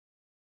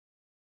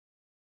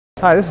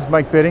Hi, this is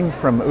Mike Bitting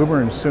from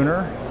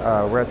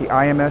HUBER+SUHNER. We're at the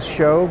IMS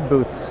show,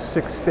 booth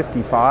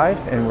 655,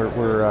 and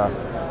we're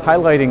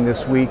highlighting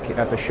this week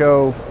at the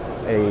show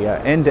a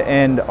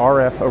end-to-end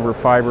RF over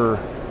fiber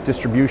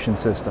distribution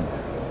system.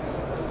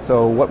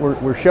 So what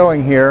we're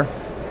showing here,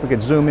 if we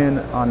could zoom in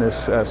on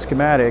this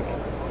schematic,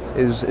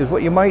 is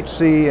what you might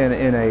see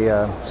in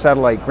a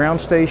satellite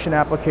ground station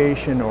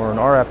application or an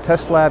RF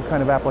test lab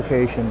kind of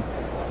application,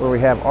 where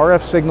we have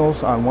RF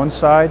signals on one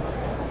side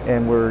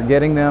and we're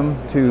getting them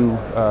to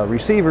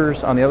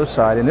receivers on the other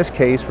side. In this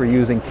case, we're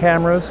using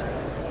cameras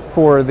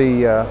for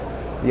the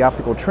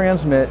optical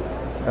transmit,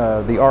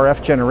 the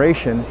RF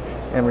generation,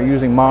 and we're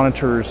using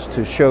monitors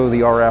to show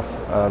the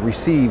RF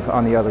receive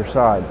on the other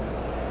side.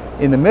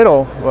 In the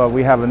middle,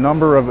 we have a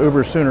number of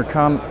HUBER+SUHNER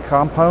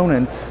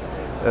components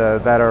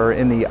that are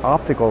in the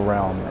optical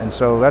realm, and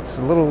so that's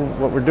a little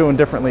what we're doing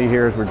differently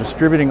here is we're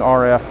distributing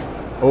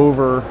RF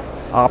over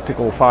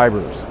optical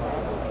fibers.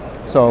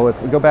 So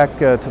if we go back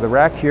to the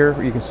rack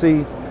here, you can see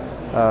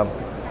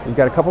we've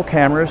got a couple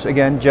cameras,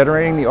 again,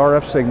 generating the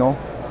RF signal.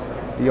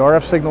 The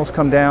RF signals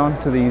come down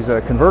to these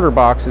converter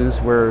boxes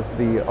where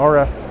the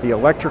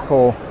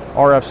electrical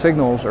RF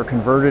signals are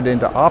converted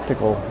into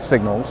optical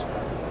signals.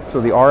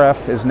 So the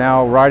RF is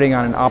now riding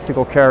on an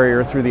optical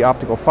carrier through the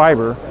optical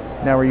fiber.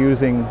 Now we're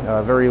using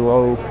very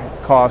low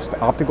cost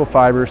optical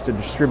fibers to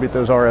distribute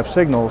those RF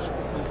signals.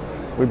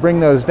 We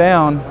bring those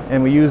down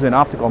and we use an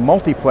optical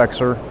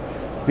multiplexer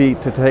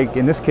to take,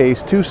 in this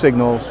case, two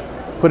signals,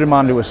 put them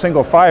onto a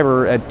single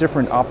fiber at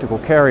different optical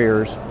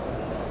carriers,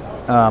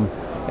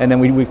 and then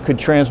we could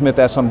transmit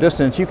that some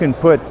distance. You can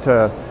put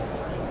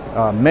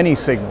many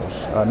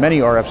signals, many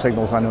RF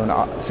signals onto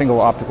a single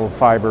optical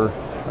fiber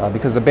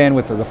because the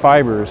bandwidth of the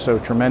fiber is so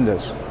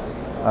tremendous.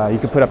 You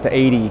could put up to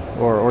 80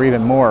 or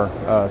even more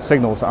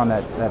signals on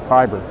that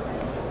fiber.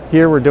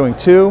 Here we're doing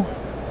two.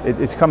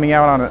 It's coming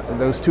out on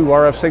those two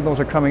RF signals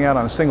are coming out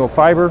on a single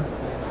fiber.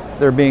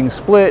 They're being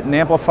split and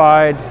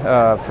amplified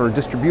for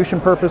distribution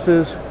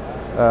purposes,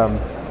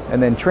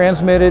 and then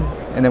transmitted,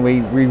 and then we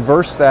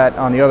reverse that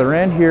on the other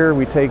end here.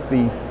 We take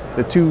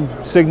the two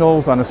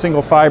signals on a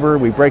single fiber,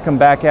 we break them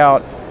back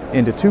out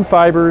into two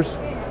fibers.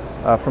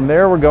 From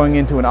there we're going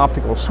into an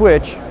optical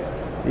switch.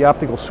 The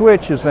optical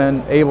switch is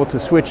then able to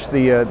switch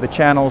the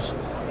channels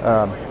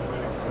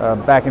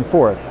back and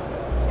forth.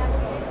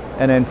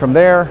 And then from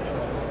there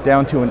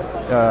down to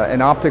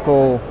an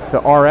optical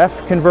to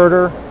RF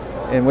converter,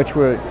 in which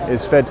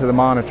is fed to the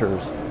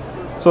monitors.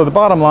 So the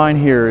bottom line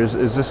here is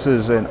this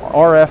is an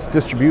RF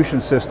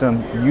distribution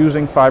system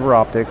using fiber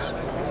optics.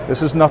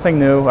 This is nothing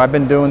new. I've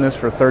been doing this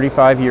for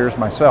 35 years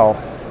myself,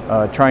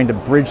 trying to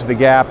bridge the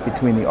gap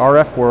between the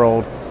RF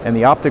world and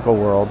the optical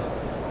world.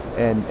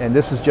 And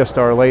this is just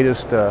our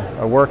latest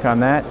work on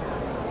that.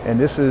 And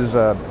this is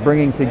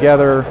bringing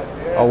together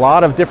a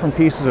lot of different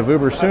pieces of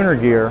HUBER+SUHNER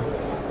gear,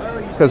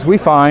 because we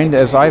find,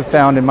 as I've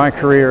found in my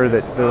career,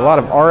 that there are a lot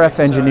of RF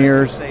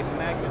engineers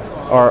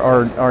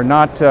are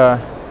not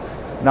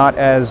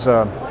as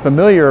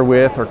familiar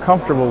with or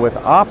comfortable with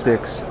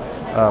optics,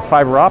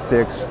 fiber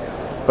optics,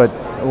 but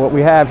what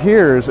we have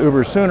here is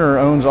HUBER+SUHNER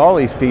owns all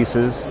these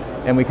pieces,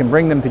 and we can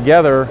bring them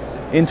together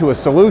into a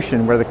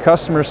solution where the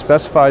customer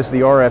specifies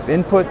the RF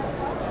input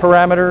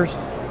parameters,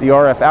 the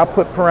RF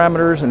output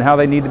parameters, and how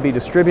they need to be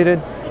distributed,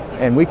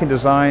 and we can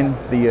design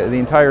the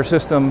entire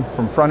system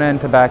from front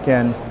end to back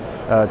end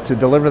to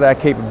deliver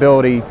that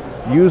capability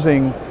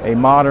using a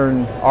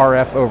modern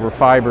RF over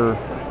fiber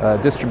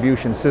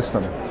distribution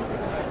system.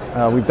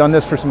 We've done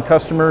this for some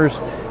customers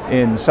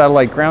in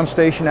satellite ground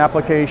station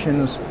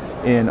applications,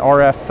 in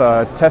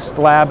RF test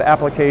lab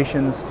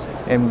applications,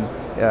 and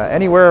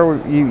anywhere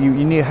you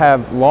need to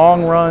have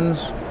long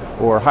runs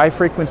or high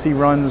frequency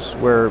runs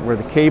where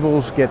the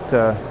cables get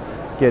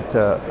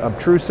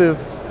obtrusive,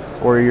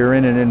 or you're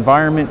in an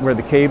environment where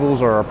the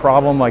cables are a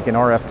problem, like an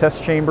RF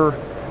test chamber.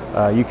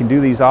 You can do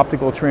these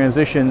optical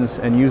transitions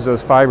and use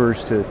those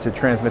fibers to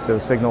transmit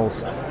those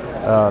signals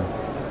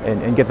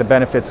and get the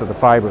benefits of the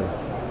fiber.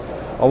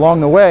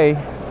 Along the way,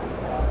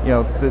 you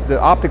know, the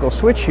optical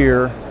switch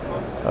here,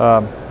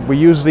 we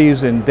use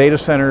these in data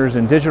centers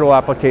and digital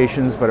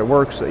applications, but it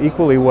works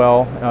equally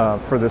well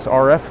for this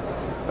RF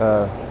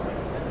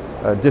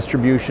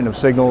distribution of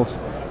signals.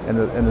 And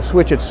the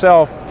switch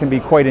itself can be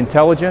quite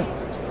intelligent.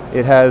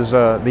 It has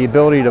the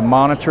ability to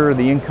monitor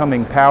the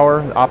incoming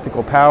power,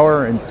 optical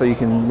power, and so you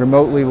can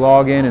remotely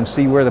log in and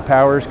see where the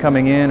power is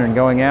coming in and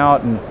going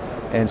out,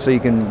 and so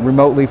you can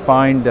remotely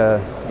find,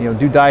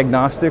 do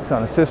diagnostics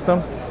on a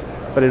system.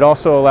 But it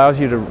also allows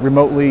you to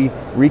remotely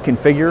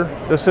reconfigure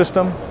the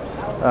system.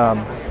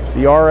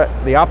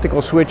 The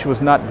optical switch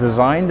was not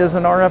designed as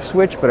an RF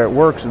switch, but it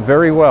works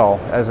very well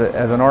as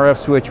an RF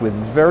switch with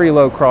very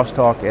low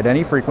crosstalk at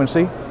any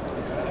frequency.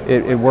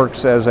 It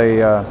works as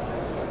a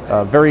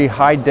very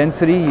high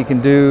density. You can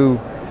do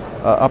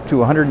up to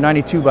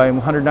 192 by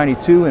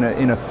 192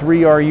 in a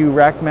 3 RU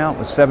rack mount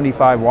with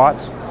 75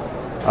 watts.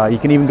 You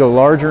can even go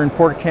larger in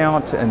port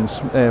count, and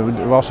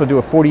we also do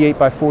a 48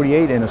 by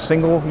 48 in a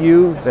single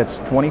U that's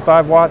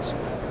 25 watts.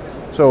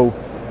 So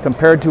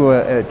compared to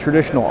a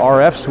traditional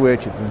RF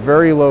switch, it's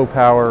very low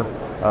power,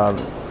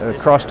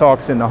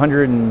 crosstalks in the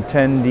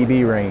 110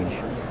 dB range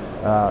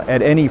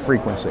at any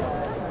frequency.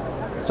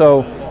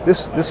 So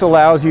this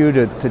allows you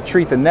to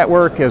treat the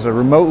network as a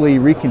remotely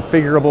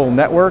reconfigurable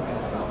network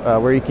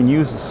where you can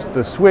use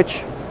the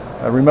switch,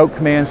 remote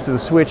commands to the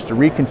switch to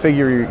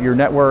reconfigure your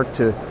network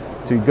to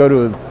go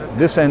to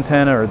this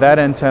antenna or that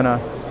antenna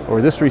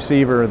or this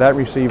receiver or that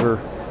receiver.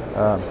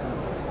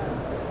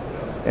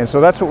 And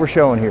so that's what we're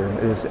showing here,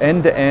 is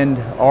end-to-end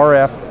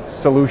RF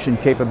solution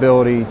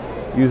capability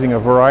using a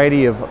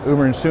variety of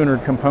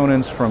Huber+Suhner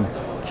components from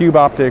Cube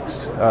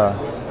Optics,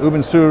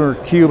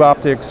 Huber+Suhner Cube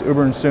Optics,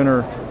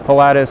 Huber+Suhner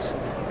Pilatus,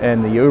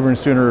 and the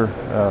Huber+Suhner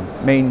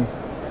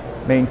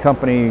main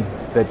company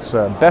that's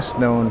best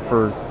known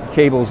for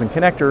cables and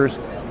connectors,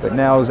 but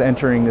now is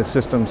entering the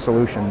system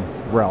solution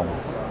realm.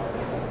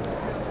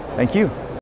 Thank you.